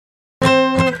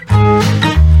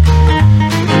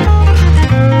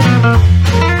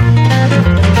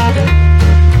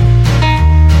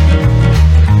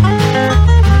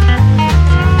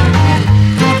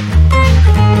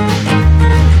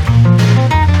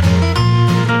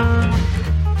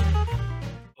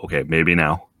Okay, maybe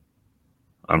now.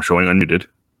 I'm showing unmuted.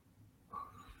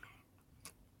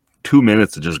 2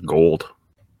 minutes of just gold.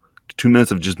 2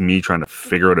 minutes of just me trying to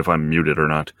figure out if I'm muted or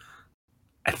not.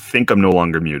 I think I'm no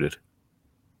longer muted.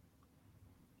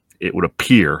 It would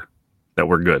appear that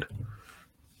we're good.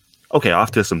 Okay,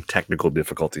 off to some technical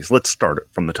difficulties. Let's start it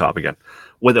from the top again.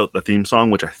 Without the theme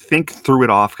song, which I think threw it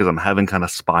off because I'm having kind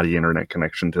of spotty internet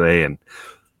connection today, and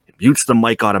it mutes the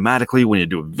mic automatically when you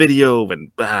do a video,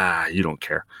 and you don't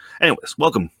care. Anyways,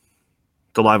 welcome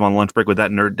to Live on Lunchbreak with that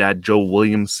nerd dad, Joe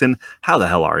Williamson. How the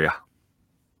hell are you?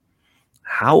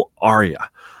 How are you?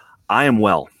 I am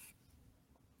well.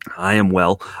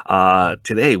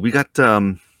 Today we got,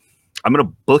 I'm going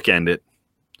to bookend it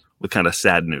with kind of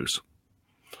sad news.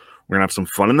 We're going to have some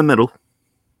fun in the middle,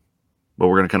 but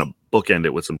we're going to kind of bookend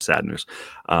it with some sad news.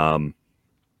 But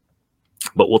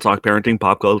we'll talk parenting,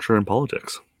 pop culture, and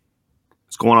politics.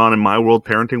 What's going on in my world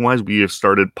parenting-wise? We have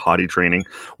started potty training.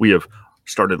 We have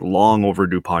started long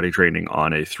overdue potty training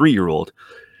on a 3-year-old.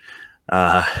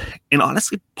 And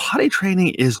honestly, potty training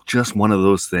is just one of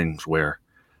those things where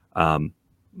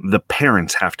the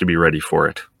parents have to be ready for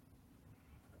it.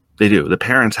 They do. The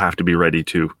parents have to be ready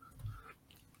to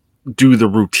do the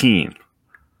routine,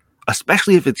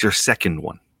 especially if it's your second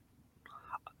one.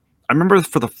 I remember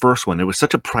for the first one, it was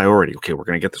such a priority. Okay, we're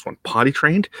going to get this one potty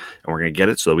trained, and we're going to get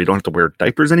it so we don't have to wear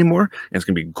diapers anymore, and it's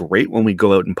going to be great when we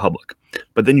go out in public.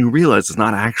 But then you realize it's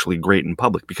not actually great in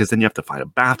public, because then you have to find a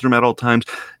bathroom at all times.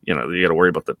 You know, you got to worry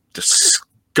about the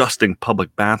disgusting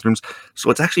public bathrooms.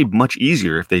 So it's actually much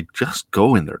easier if they just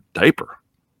go in their diaper,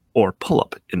 or pull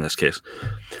up in this case.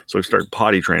 So we started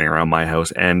potty training around my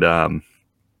house, and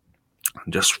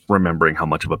just remembering how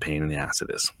much of a pain in the ass it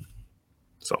is.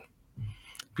 So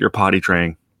if you're potty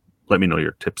training, let me know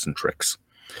your tips and tricks.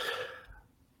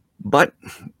 But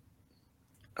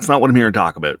that's not what I'm here to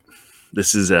talk about.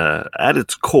 This is at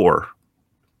its core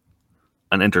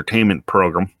an entertainment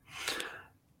program.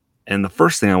 And the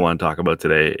first thing I want to talk about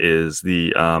today is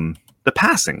the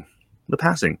passing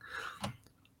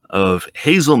of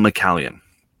Hazel McCallion.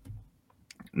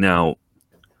 Now,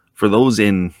 for those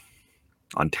in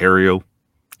Ontario,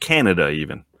 Canada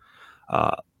even,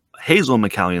 Hazel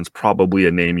McCallion's probably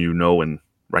a name you know and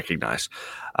recognize.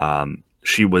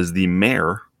 She was the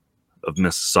mayor of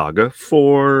Mississauga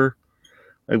for,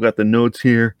 I've got the notes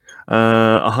here,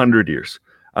 100 years.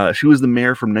 She was the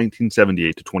mayor from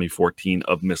 1978 to 2014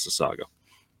 of Mississauga.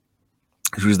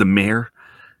 She was the mayor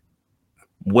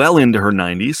well into her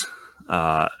 90s.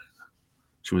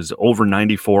 She was over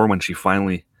 94 when she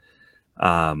finally,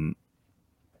 I don't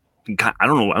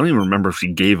know, I don't even remember if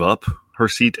she gave up her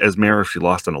seat as mayor, if she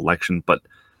lost an election, but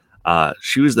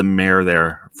she was the mayor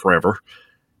there forever,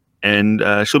 and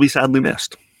she'll be sadly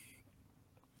missed.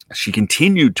 She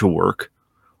continued to work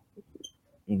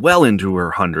well into her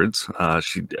hundreds.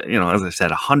 She, as I said,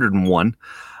 101.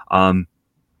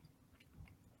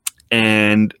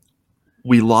 And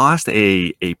we lost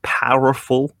a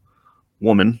powerful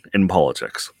woman in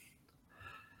politics.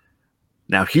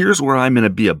 Now, here's where I'm going to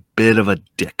be a bit of a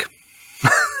dick.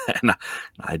 And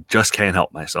I just can't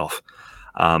help myself.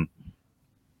 The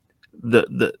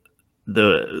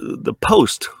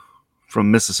post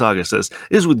from Mississauga says,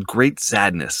 "It is with great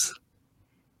sadness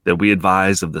that we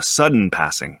advise of the sudden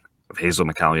passing of Hazel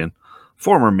McCallion,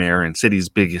 former mayor and city's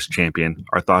biggest champion.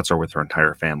 Our thoughts are with her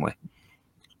entire family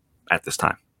at this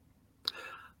time."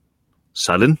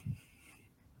 Sudden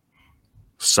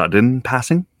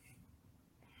passing?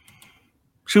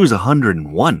 She was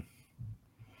 101.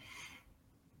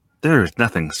 There is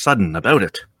nothing sudden about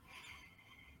it.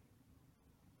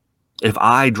 If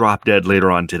I drop dead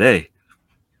later on today,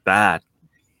 that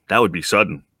would be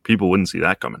sudden. People wouldn't see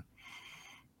that coming.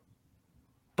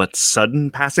 But sudden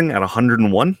passing at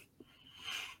 101?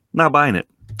 Not buying it.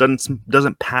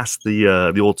 Doesn't pass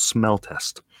the old smell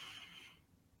test.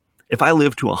 If I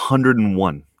live to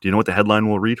 101, do you know what the headline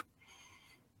will read?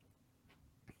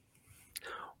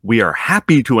 "We are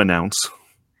happy to announce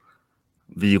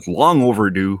the long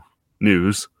overdue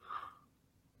news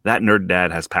that nerd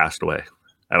dad has passed away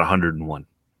at 101.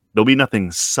 There'll be nothing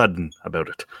sudden about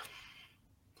it."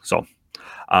 So,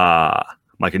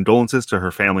 my condolences to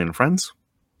her family and friends.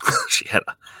 She had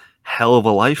a hell of a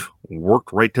life,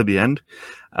 worked right to the end,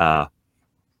 but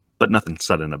nothing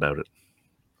sudden about it.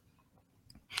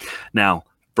 Now,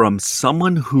 from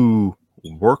someone who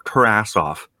worked her ass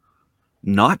off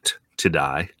not to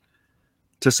die,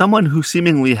 to someone who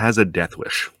seemingly has a death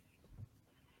wish.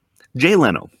 Jay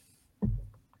Leno.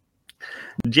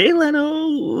 Jay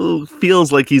Leno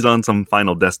feels like he's on some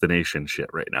Final Destination shit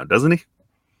right now, doesn't he?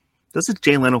 Doesn't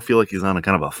Jay Leno feel like he's on a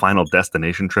kind of a Final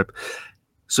Destination trip?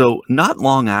 So not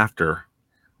long after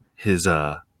his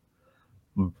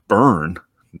burn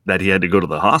that he had to go to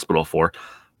the hospital for.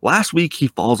 Last week, he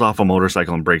falls off a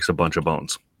motorcycle and breaks a bunch of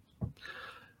bones.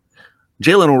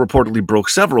 Jay Leno reportedly broke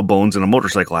several bones in a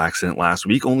motorcycle accident last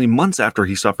week, only months after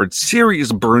he suffered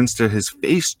serious burns to his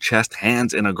face, chest,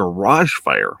 hands in a garage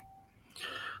fire.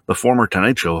 The former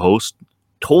Tonight Show host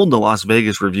told the Las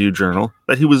Vegas Review-Journal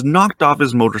that he was knocked off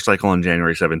his motorcycle on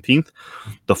January 17th.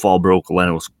 The fall broke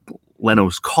Leno's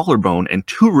collarbone and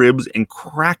 2 ribs and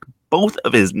cracked both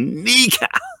of his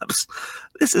kneecaps.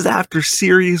 This is after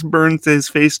serious burns to his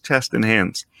face, chest, and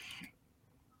hands.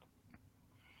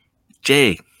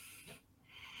 Jay,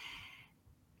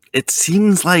 it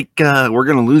seems like we're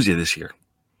going to lose you this year.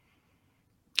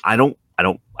 I don't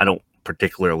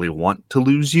particularly want to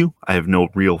lose you. I have no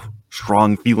real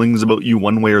strong feelings about you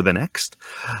one way or the next.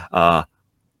 But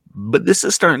this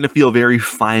is starting to feel very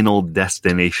Final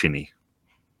Destination-y.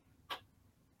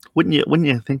 Wouldn't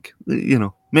you think? You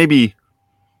know, maybe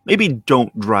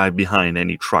don't drive behind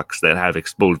any trucks that have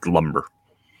exposed lumber.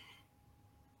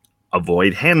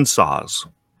 Avoid handsaws.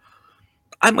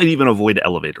 I might even avoid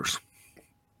elevators.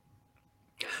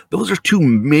 Those are 2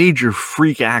 major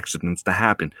freak accidents to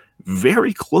happen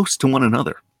very close to one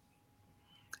another.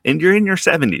 And you're in your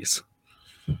 70s.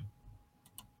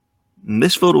 And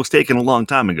this photo was taken a long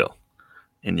time ago.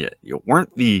 And yet you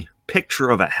weren't the picture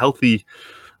of a healthy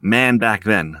man back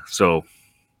then. So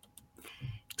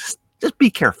just be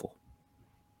careful.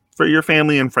 For your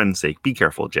family and friends' sake, be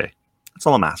careful, Jay. That's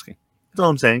all I'm asking. That's all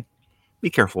I'm saying. Be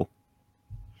careful.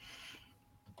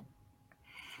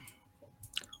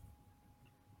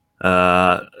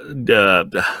 Jay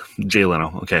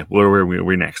Leno. Okay, where are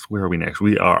we next? Where are we next?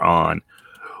 We are on.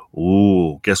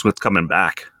 Ooh, guess what's coming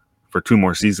back for 2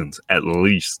 more seasons at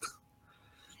least?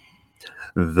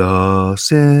 The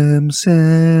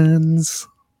Simpsons.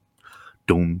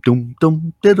 Dum dum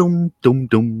dum dum dum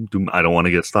dum dum. I don't want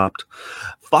to get stopped.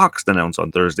 Fox announced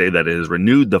on Thursday that it has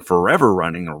renewed the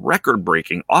forever-running,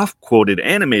 record-breaking, oft-quoted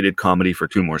animated comedy for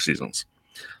 2 more seasons.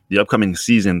 The upcoming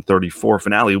season 34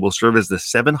 finale will serve as the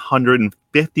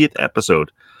 750th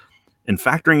episode, and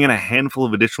factoring in a handful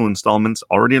of additional installments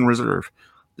already in reserve,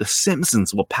 The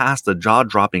Simpsons will pass the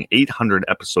jaw-dropping 800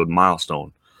 episode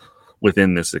milestone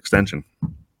within this extension.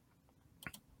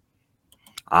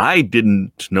 I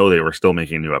didn't know they were still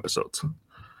making new episodes.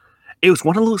 It was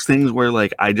one of those things where,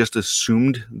 like, I just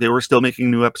assumed they were still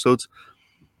making new episodes,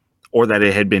 or that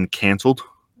it had been canceled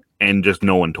and just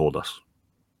no one told us,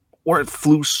 or it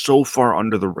flew so far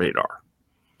under the radar.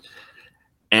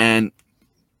 And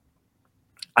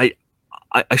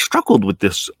I struggled with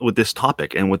this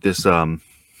topic and with this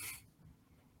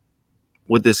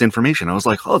information. I was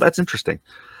like, oh, that's interesting.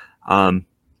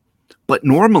 But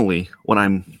normally when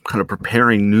I'm kind of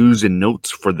preparing news and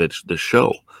notes for the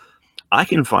show, I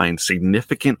can find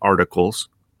significant articles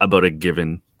about a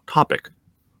given topic.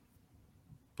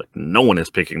 But no one is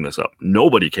picking this up.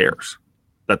 Nobody cares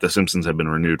that The Simpsons have been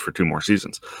renewed for 2 more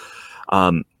seasons.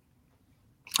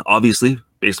 Obviously,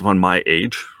 based upon my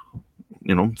age,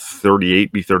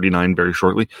 38, be 39 very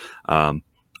shortly,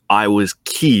 I was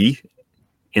key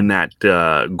in that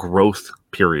growth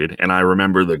period, and I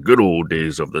remember the good old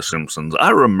days of The Simpsons.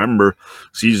 I remember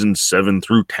season 7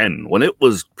 through 10 when it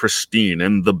was pristine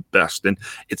and the best, and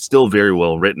it's still very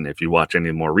well written if you watch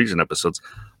any more recent episodes,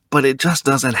 but it just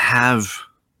doesn't have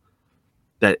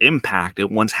that impact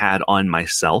it once had on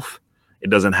myself. It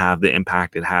doesn't have the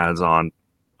impact it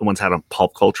once had on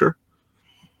pulp culture,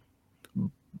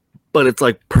 but it's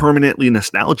like permanently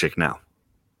nostalgic now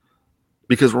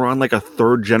because we're on like a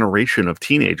 3rd generation of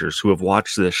teenagers who have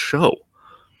watched this show.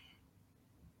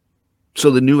 So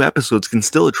the new episodes can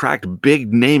still attract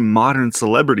big name modern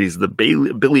celebrities, the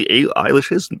Billie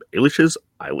Eilishes,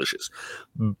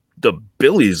 the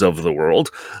Billies of the world,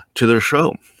 to their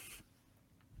show.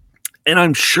 And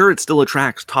I'm sure it still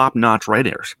attracts top-notch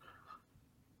writers.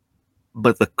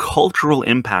 But the cultural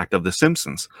impact of The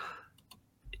Simpsons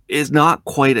is not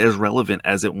quite as relevant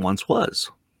as it once was.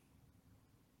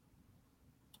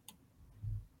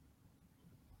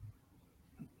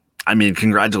 I mean,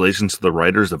 congratulations to the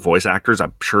writers, the voice actors.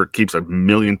 I'm sure it keeps 1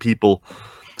 million people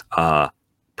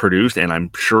produced, and I'm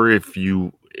sure if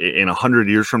you, in 100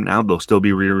 years from now, they'll still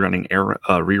be rerunning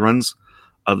reruns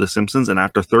of The Simpsons. And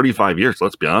after 35 years,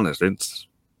 let's be honest,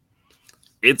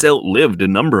 it's outlived a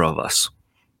number of us.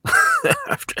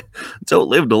 It's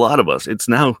outlived a lot of us. It's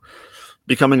now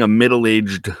becoming a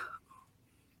middle-aged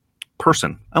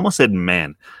person. I almost said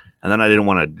man, and then I didn't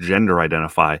want to gender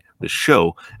identify the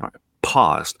show. I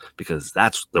paused because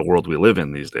that's the world we live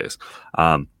in these days.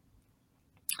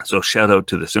 So shout out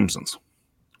to The Simpsons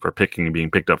for being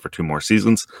picked up for 2 more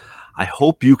seasons. I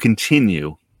hope you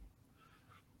continue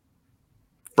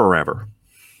forever.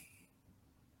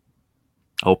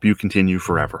 I hope you continue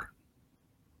forever.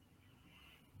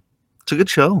 It's a good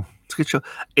show. It's a good show.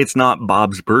 It's not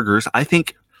Bob's Burgers. I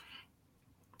think,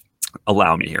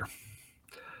 allow me here.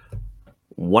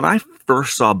 When I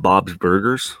first saw Bob's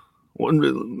Burgers,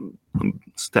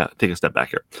 take a step back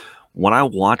here. When I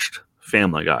watched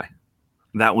Family Guy,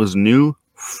 that was new,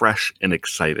 fresh, and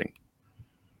exciting.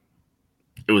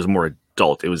 It was more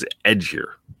adult. It was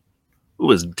edgier. It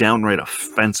was downright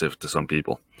offensive to some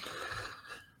people.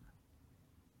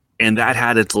 And that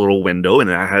had its little window, and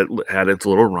that had its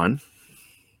little run.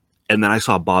 And then I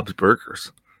saw Bob's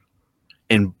Burgers.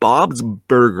 And Bob's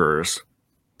Burgers,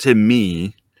 to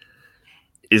me,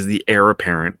 is the heir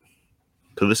apparent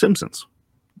to The Simpsons.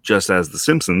 Just as The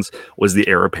Simpsons was the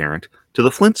heir apparent to The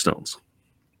Flintstones.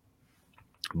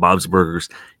 Bob's Burgers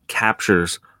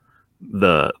captures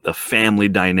the family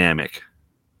dynamic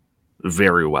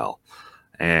very well.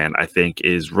 And I think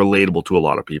is relatable to a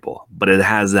lot of people. But it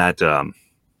has that,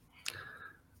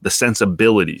 the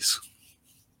sensibilities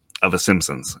of a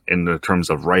Simpsons in the terms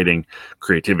of writing,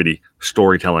 creativity,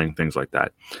 storytelling, things like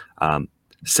that.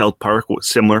 South Park was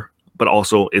similar, but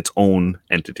also its own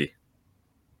entity.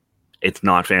 It's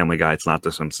not Family Guy, it's not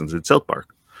The Simpsons, it's South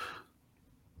Park.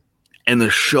 And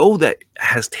the show that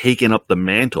has taken up the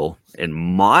mantle, in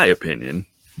my opinion,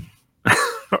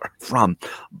 from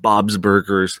Bob's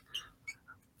Burgers,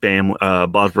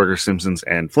 Bob's Burgers, Simpsons,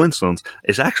 and Flintstones,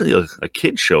 is actually a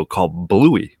kid's show called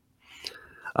Bluey.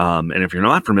 And if you're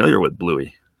not familiar with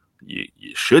Bluey, you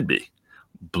should be.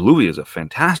 Bluey is a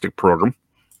fantastic program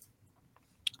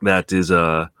that is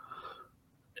 8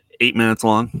 minutes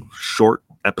long, short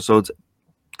episodes,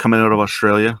 coming out of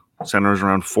Australia, centers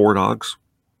around 4 dogs.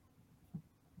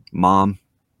 Mom,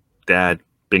 Dad,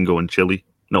 Bingo, and Chili.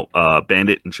 No,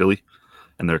 Bandit and Chili.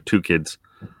 And their 2 kids,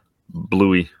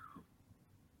 Bluey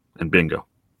and Bingo.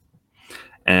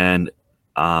 And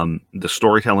the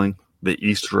storytelling, the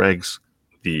Easter eggs,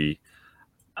 the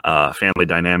family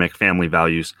dynamic, family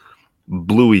values.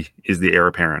 Bluey is the heir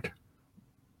apparent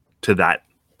to that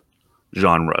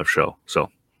genre of show. So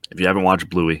if you haven't watched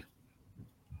Bluey,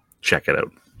 check it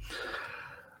out.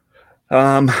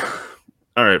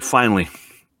 All right, finally,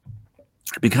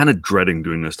 I've been kind of dreading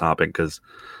doing this topic because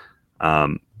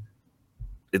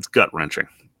it's gut wrenching,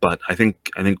 but I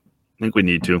think we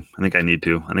need to. I think I need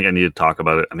to. I think I need to talk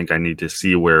about it. I think I need to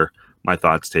see where my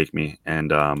thoughts take me,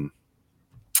 and we're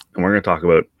going to talk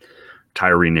about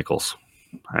Tyree Nichols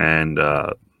and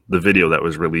the video that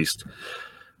was released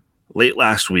late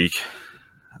last week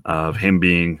of him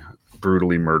being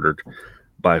brutally murdered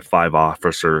by 5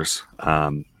 officers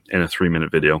in a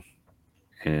 3-minute video.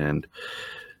 And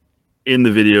in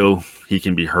the video, he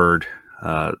can be heard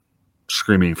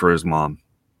screaming for his mom.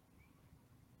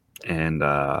 And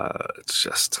it's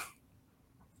just,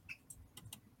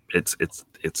 it's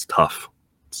tough.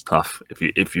 It's tough.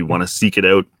 If you want to seek it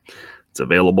out, it's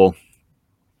available.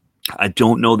 I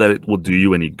don't know that it will do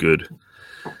you any good.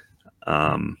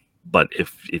 But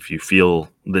if you feel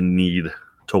the need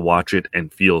to watch it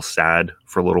and feel sad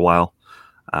for a little while,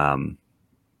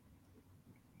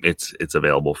 it's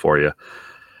available for you.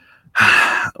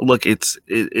 Look, it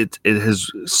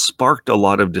has sparked a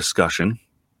lot of discussion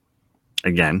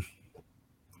again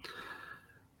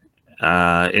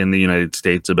in the United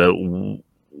States about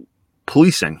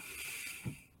policing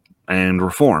and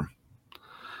reform.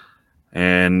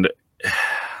 And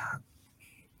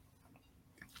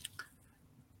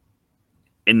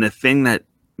the thing that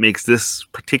makes this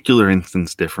particular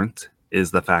instance different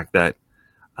is the fact that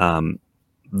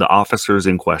the officers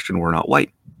in question were not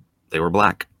white. They were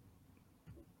black.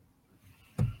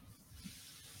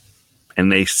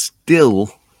 And they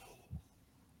still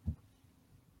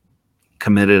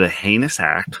committed a heinous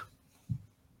act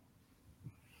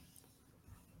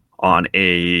on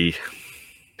a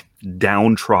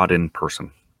downtrodden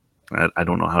person. I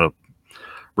don't know how to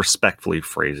respectfully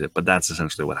phrase it, but that's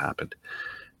essentially what happened.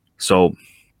 So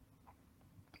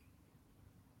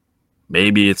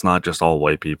maybe it's not just all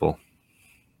white people.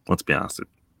 Let's be honest,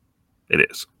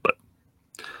 it is.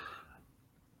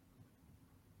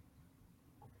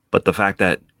 But the fact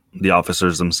that the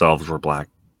officers themselves were black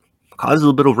caused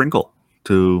a bit of wrinkle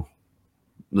to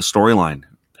the storyline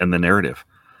and the narrative,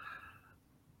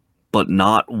 but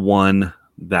not one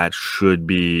that should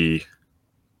be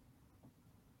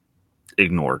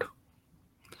ignored.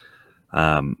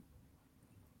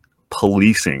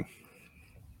 Policing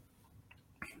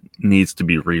needs to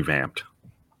be revamped,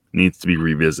 needs to be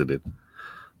revisited.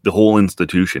 The whole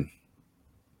institution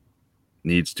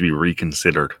needs to be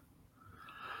reconsidered,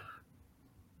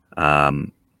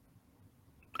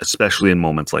 especially in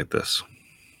moments like this.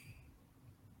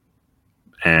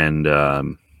 and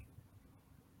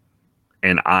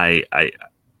I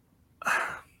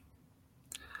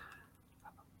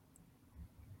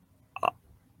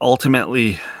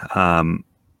ultimately, let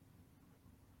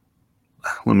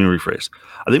me rephrase.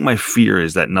 I think my fear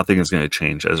is that nothing is going to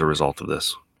change as a result of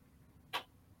this.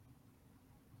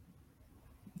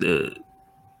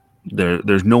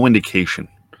 There's no indication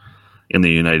in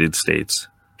the United States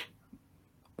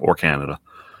or Canada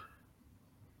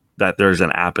that there's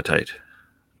an appetite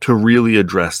to really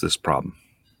address this problem.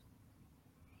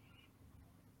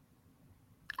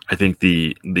 I think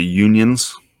the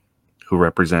unions who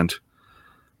represent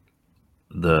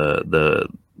the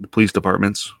police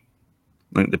departments,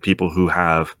 I think the people who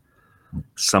have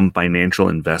some financial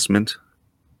investment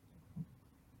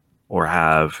or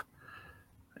have,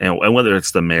 and whether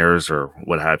it's the mayors or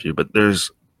what have you, but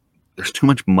there's too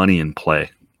much money in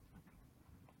play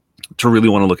to really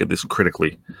want to look at this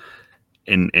critically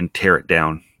and tear it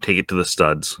down, take it to the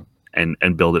studs, and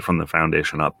build it from the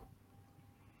foundation up.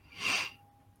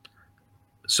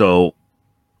 So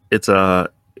it's a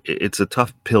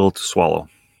tough pill to swallow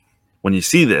when you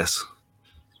see this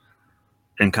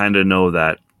and kind of know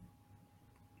that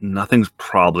nothing's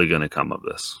probably going to come of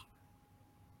this.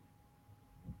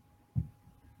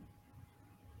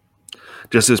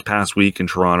 Just this past week in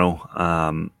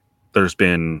Toronto, there's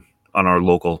been on our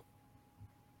local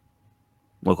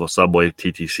subway,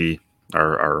 TTC,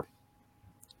 our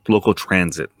local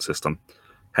transit system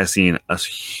has seen a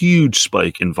huge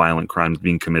spike in violent crimes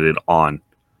being committed on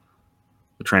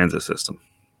the transit system.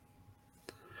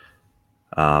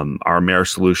 Our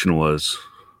mayor's solution was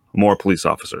more police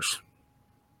officers.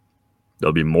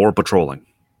 There'll be more patrolling.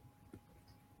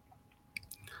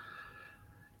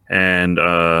 And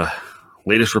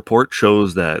latest report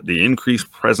shows that the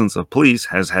increased presence of police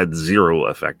has had zero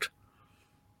effect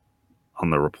on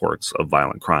the reports of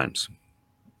violent crimes.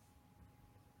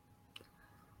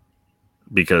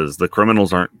 Because the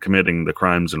criminals aren't committing the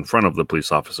crimes in front of the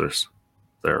police officers.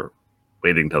 They're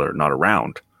waiting till they're not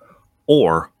around.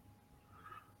 Or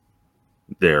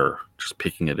they're just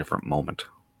picking a different moment.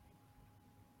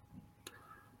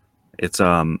 It's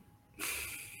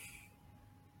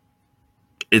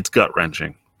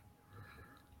gut-wrenching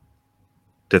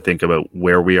to think about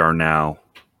where we are now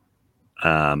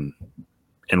and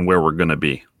where we're going to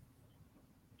be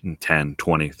in 10,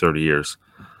 20, 30 years.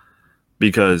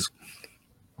 Because,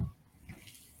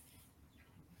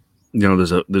 you know,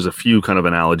 there's a few kind of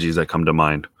analogies that come to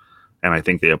mind, and I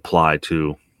think they apply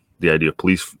to the idea of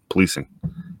policing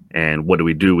and what do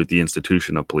we do with the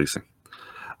institution of policing.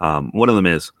 One of them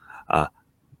is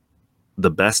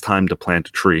the best time to plant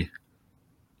a tree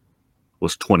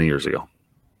was 20 years ago.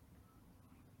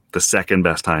 The second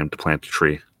best time to plant a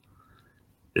tree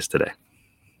is today.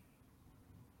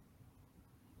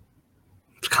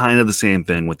 It's kind of the same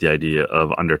thing with the idea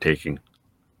of undertaking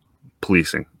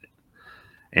policing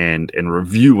and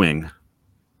reviewing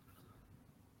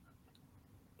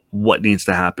what needs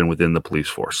to happen within the police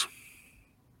force.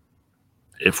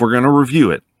 If we're going to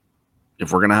review it,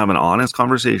 if we're going to have an honest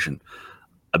conversation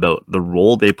about the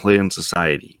role they play in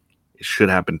society, it should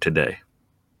happen today.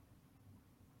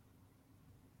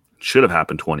 It should have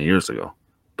happened 20 years ago,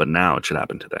 but now it should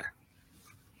happen today.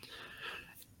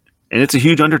 And it's a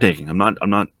huge undertaking.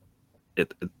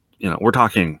 We're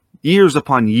talking years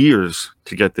upon years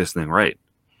to get this thing right.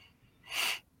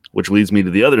 Which leads me to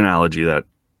the other analogy that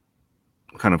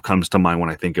kind of comes to mind when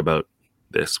I think about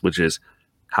this, which is,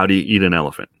 how do you eat an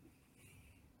elephant?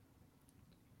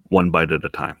 One bite at a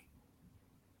time.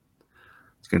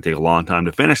 It's going to take a long time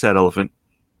to finish that elephant,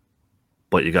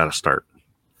 but you got to start.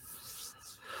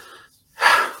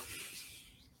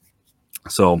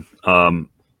 So,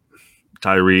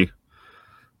 Tyree,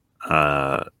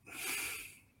 I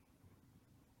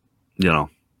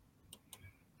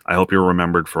hope you're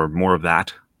remembered for more of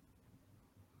that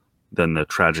than the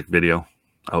tragic video.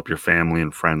 I hope your family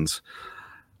and friends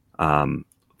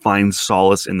find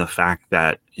solace in the fact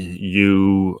that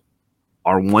you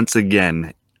are once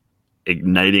again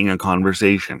igniting a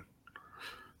conversation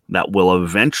that will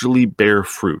eventually bear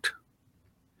fruit.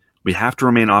 We have to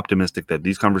remain optimistic that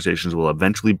these conversations will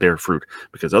eventually bear fruit,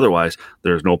 because otherwise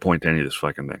there's no point to any of this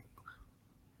fucking thing.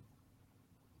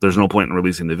 There's no point in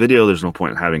releasing the video. There's no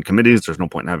point in having committees. There's no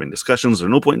point in having discussions.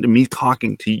 There's no point in me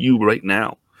talking to you right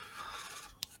now.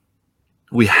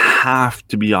 We have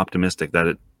to be optimistic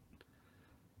that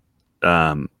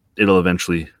it'll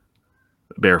eventually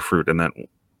bear fruit and that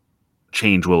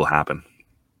change will happen.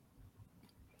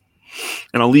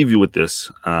 And I'll leave you with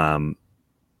this.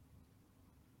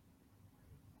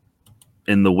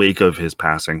 In the wake of his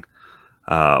passing,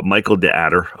 Michael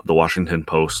DeAdder of the Washington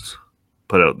Post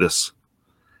put out this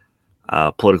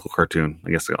political cartoon,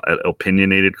 I guess,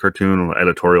 opinionated cartoon or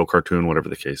editorial cartoon, whatever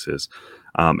the case is.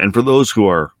 And for those who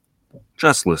are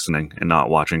just listening and not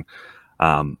watching,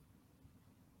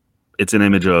 it's an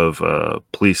image of a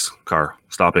police car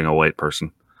stopping a white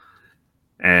person.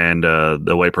 And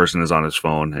the white person is on his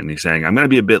phone and he's saying, "I'm going to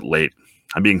be a bit late.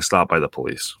 I'm being stopped by the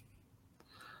police."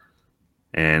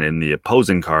 And in the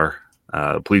opposing car,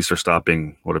 police are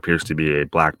stopping what appears to be a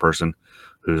black person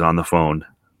who's on the phone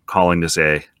calling to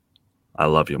say, "I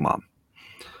love you, Mom."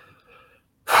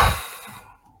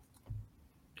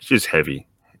 It's just heavy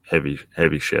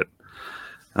shit.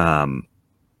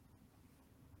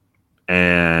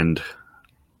 And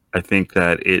I think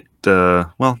that it,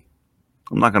 well,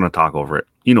 I'm not going to talk over it.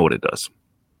 You know what it does.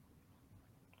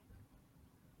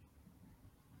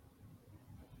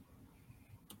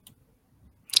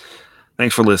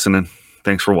 Thanks for listening.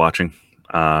 Thanks for watching.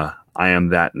 I am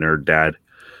That Nerd Dad,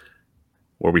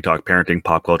 where we talk parenting,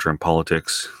 pop culture, and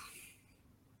politics.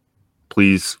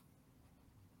 Please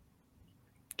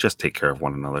just take care of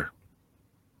one another.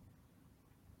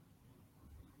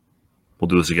 We'll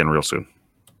do this again real soon.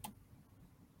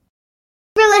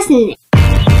 For listening.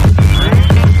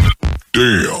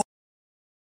 Damn.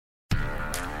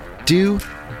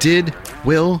 Did,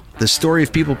 Will, the Story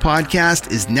of People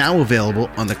podcast is now available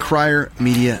on the Crier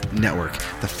Media Network.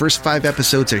 The first 5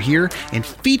 episodes are here and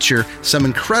feature some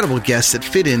incredible guests that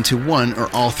fit into one or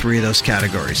all 3 of those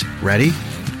categories. Ready?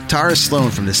 Tara Sloan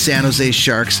from the San Jose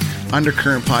Sharks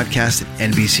Undercurrent podcast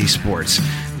at NBC Sports.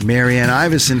 Marianne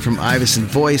Iveson from Iveson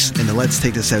Voice and the Let's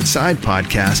Take This Outside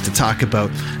podcast to talk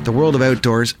about the world of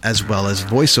outdoors as well as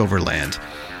voiceover land.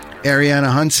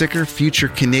 Ariana Hunsicker, future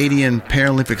Canadian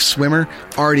Paralympic swimmer,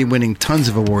 already winning tons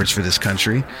of awards for this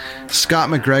country. Scott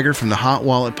McGregor from the Hot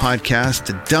Wallet podcast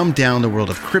to dumb down the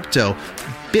world of crypto,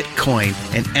 Bitcoin,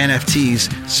 and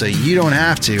NFTs so you don't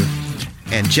have to.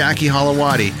 And Jackie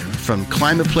Holowati from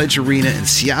Climate Pledge Arena in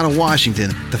Seattle, Washington,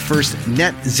 the first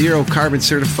net zero carbon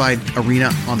certified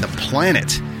arena on the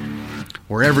planet.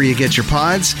 Wherever you get your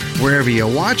pods, wherever you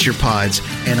watch your pods,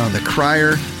 and on the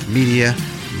Crier Media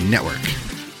Network.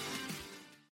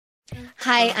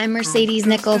 Hi, I'm Mercedes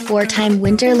Nichol, 4-time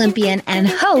Winter Olympian and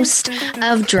host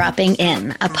of Dropping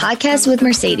In, a podcast with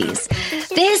Mercedes.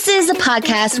 This is a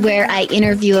podcast where I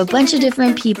interview a bunch of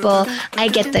different people. I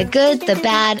get the good, the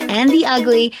bad, and the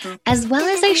ugly, as well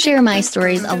as I share my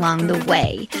stories along the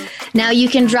way. Now you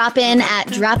can drop in at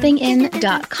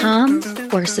droppingin.com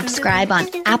or subscribe on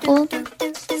Apple,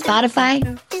 Spotify,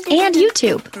 and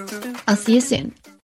YouTube. I'll see you soon.